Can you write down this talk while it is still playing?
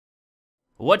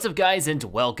What's up guys, and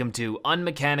welcome to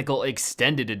Unmechanical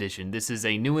Extended Edition. This is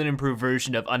a new and improved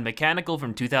version of Unmechanical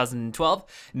from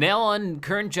 2012, now on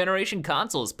current generation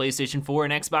consoles, PlayStation 4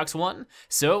 and Xbox One,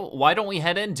 so why don't we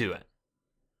head into it?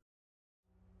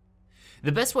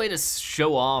 The best way to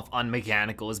show off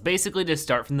Unmechanical is basically to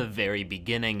start from the very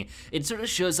beginning. It sort of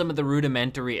shows some of the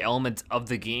rudimentary elements of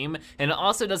the game, and it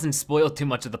also doesn't spoil too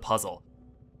much of the puzzle.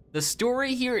 The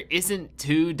story here isn't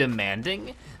too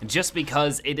demanding, just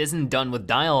because it isn't done with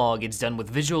dialogue, it's done with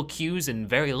visual cues and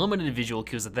very limited visual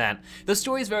cues at that. The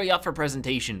story's very up for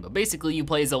presentation, but basically you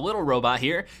play as a little robot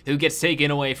here who gets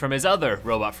taken away from his other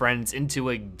robot friends into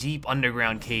a deep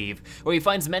underground cave, where he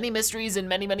finds many mysteries and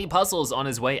many puzzles on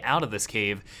his way out of this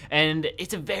cave. And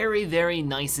it's a very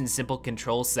nice and simple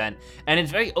control set, and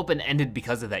it's very open-ended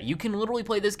because of that. You can literally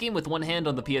play this game with one hand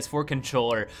on the PS4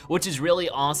 controller, which is really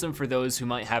awesome for those who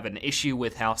might have an issue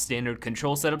with how standard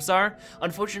control setups are.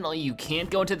 Unfortunately, you can't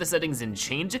go into the settings and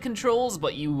change the controls,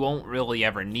 but you won't really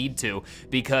ever need to,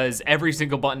 because every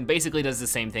single button basically does the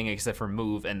same thing except for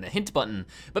move and the hint button.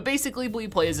 But basically, we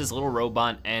play as this little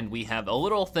robot, and we have a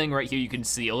little thing right here you can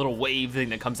see, a little wave thing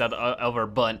that comes out of our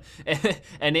butt,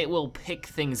 and it will pick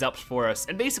things up for us.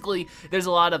 And basically, there's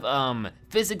a lot of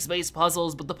physics-based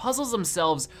puzzles, but the puzzles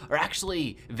themselves are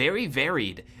actually very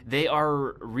varied. They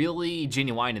are really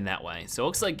genuine in that way. So it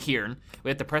looks like here,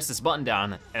 we have to press this button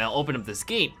down and it'll open up this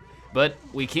gate, but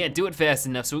we can't do it fast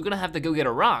enough, so we're gonna have to go get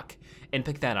a rock and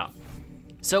pick that up.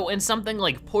 So in something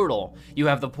like Portal, you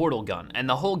have the portal gun, and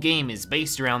the whole game is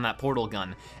based around that portal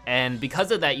gun. And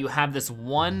because of that, you have this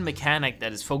one mechanic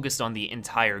that is focused on the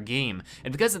entire game.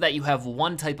 And because of that, you have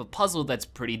one type of puzzle that's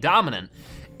pretty dominant.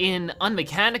 In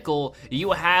Unmechanical, you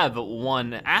have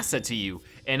one asset to you,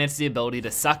 and it's the ability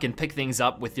to suck and pick things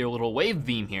up with your little wave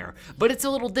beam here. But it's a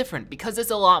little different, because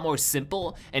it's a lot more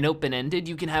simple and open-ended.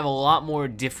 You can have a lot more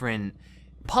different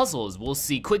puzzles. We'll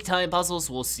see quick time puzzles,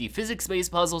 we'll see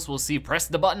physics-based puzzles, we'll see press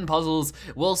the button puzzles,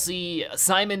 we'll see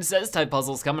Simon Says type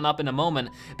puzzles coming up in a moment.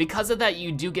 Because of that,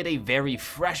 you do get a very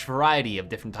fresh variety of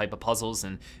different type of puzzles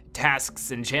and tasks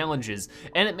and challenges,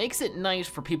 and it makes it nice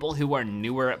for people who are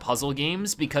newer at puzzle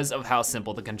games because of how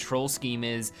simple the control scheme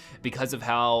is, because of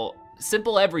how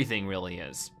simple everything really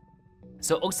is.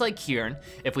 So it looks like here,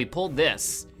 if we pull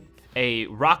this, a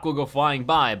rock will go flying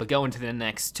by, but go into the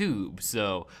next tube.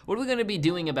 So what are we gonna be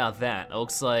doing about that? It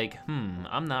looks like,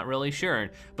 I'm not really sure.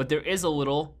 But there is a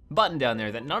little button down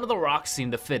there that none of the rocks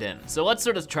seem to fit in. So let's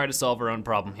sort of try to solve our own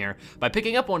problem here by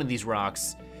picking up one of these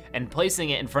rocks and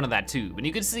placing it in front of that tube. And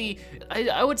you can see,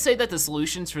 I would say that the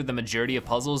solutions for the majority of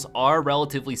puzzles are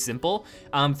relatively simple.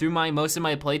 Through most of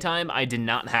my playtime, I did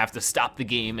not have to stop the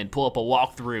game and pull up a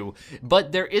walkthrough,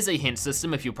 but there is a hint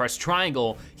system. If you press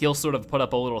triangle, he'll sort of put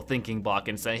up a little thinking block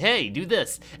and say, hey, do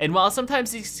this. And while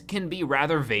sometimes these can be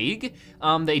rather vague,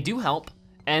 they do help.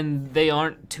 And they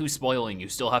aren't too spoiling. You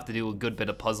still have to do a good bit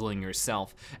of puzzling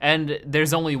yourself. And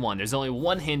there's only one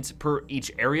hint per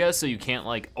each area, so you can't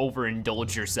like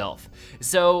overindulge yourself.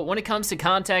 So when it comes to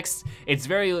context, it's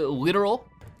very literal.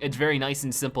 It's very nice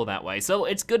and simple that way. So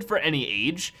it's good for any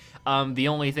age. The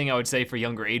only thing I would say for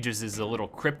younger ages is a little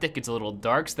cryptic, it's a little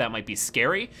dark, so that might be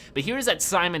scary. But here's that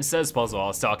Simon Says puzzle I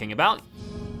was talking about.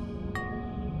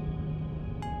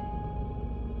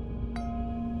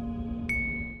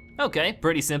 Okay,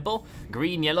 pretty simple.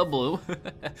 Green, yellow, blue.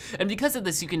 And because of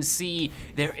this, you can see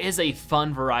there is a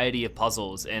fun variety of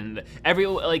puzzles, and every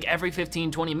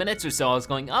 15, 20 minutes or so, I was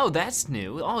going, oh, that's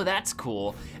new, oh, that's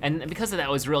cool. And because of that,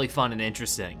 it was really fun and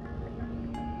interesting.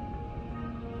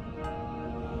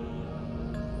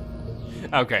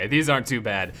 Okay, these aren't too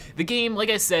bad. The game, like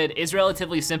I said, is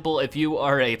relatively simple. If you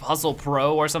are a puzzle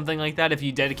pro or something like that, if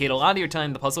you dedicate a lot of your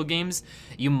time to puzzle games,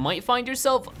 you might find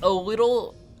yourself a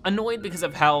little annoyed because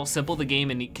of how simple the game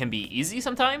can be easy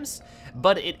sometimes,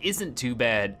 but it isn't too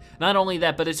bad. Not only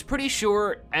that, but it's pretty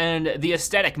short, and the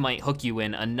aesthetic might hook you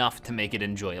in enough to make it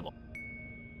enjoyable.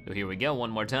 So here we go, one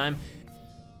more time.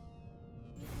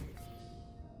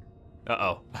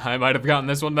 Uh-oh, I might have gotten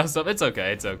this one messed up. It's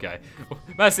okay, it's okay.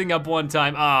 Messing up one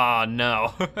time, ah,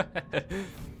 no.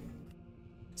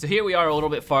 So here we are a little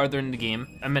bit farther in the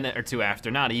game, a minute or two after,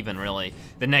 not even really.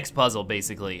 The next puzzle,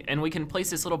 basically. And we can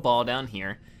place this little ball down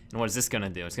here. And what is this gonna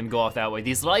do? It's gonna go off that way.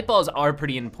 These light balls are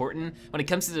pretty important. When it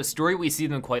comes to the story, we see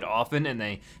them quite often, and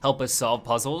they help us solve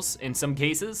puzzles in some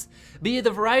cases. But yeah,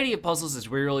 the variety of puzzles is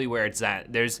really where it's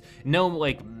at. There's no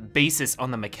like basis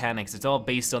on the mechanics. It's all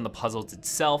based on the puzzles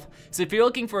itself. So if you're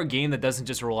looking for a game that doesn't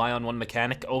just rely on one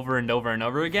mechanic over and over and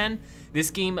over again,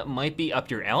 this game might be up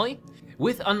your alley.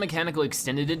 With Unmechanical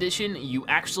Extended Edition, you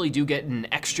actually do get an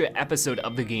extra episode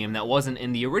of the game that wasn't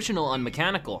in the original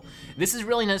Unmechanical. This is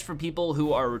really nice for people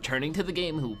who are returning to the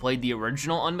game, who played the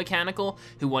original Unmechanical,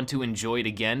 who want to enjoy it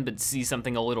again but see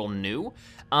something a little new.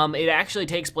 It actually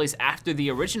takes place after the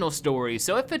original story,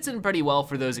 so it fits in pretty well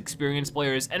for those experienced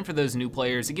players, and for those new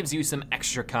players, it gives you some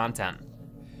extra content.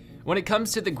 When it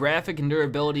comes to the graphic and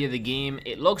durability of the game,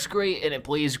 it looks great and it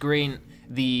plays great.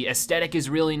 The aesthetic is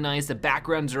really nice, the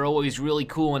backgrounds are always really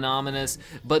cool and ominous,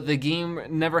 but the game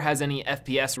never has any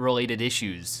FPS related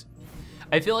issues.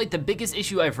 I feel like the biggest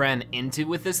issue I've ran into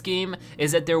with this game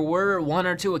is that there were 1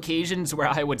 or 2 occasions where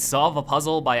I would solve a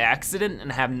puzzle by accident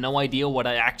and have no idea what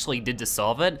I actually did to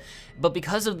solve it, but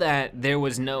because of that, there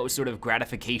was no sort of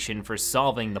gratification for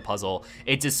solving the puzzle.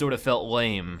 It just sort of felt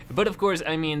lame. But of course,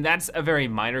 I mean, that's a very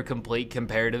minor complaint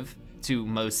comparative to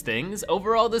most things.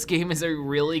 Overall, this game is a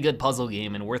really good puzzle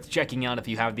game and worth checking out if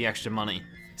you have the extra money.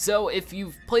 So if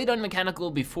you've played Unmechanical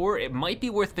before, it might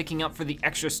be worth picking up for the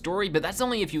extra story, but that's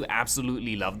only if you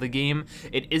absolutely love the game.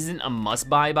 It isn't a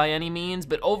must-buy by any means,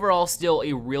 but overall still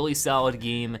a really solid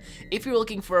game if you're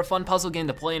looking for a fun puzzle game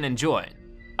to play and enjoy.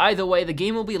 Either way, the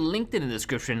game will be linked in the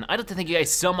description. I'd like to thank you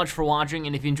guys so much for watching,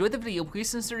 and if you enjoyed the video,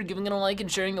 please consider giving it a like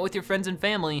and sharing it with your friends and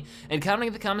family, and commenting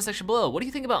in the comment section below. What do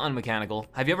you think about Unmechanical?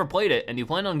 Have you ever played it, and do you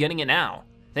plan on getting it now?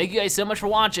 Thank you guys so much for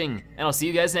watching, and I'll see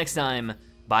you guys next time.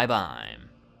 Bye-bye.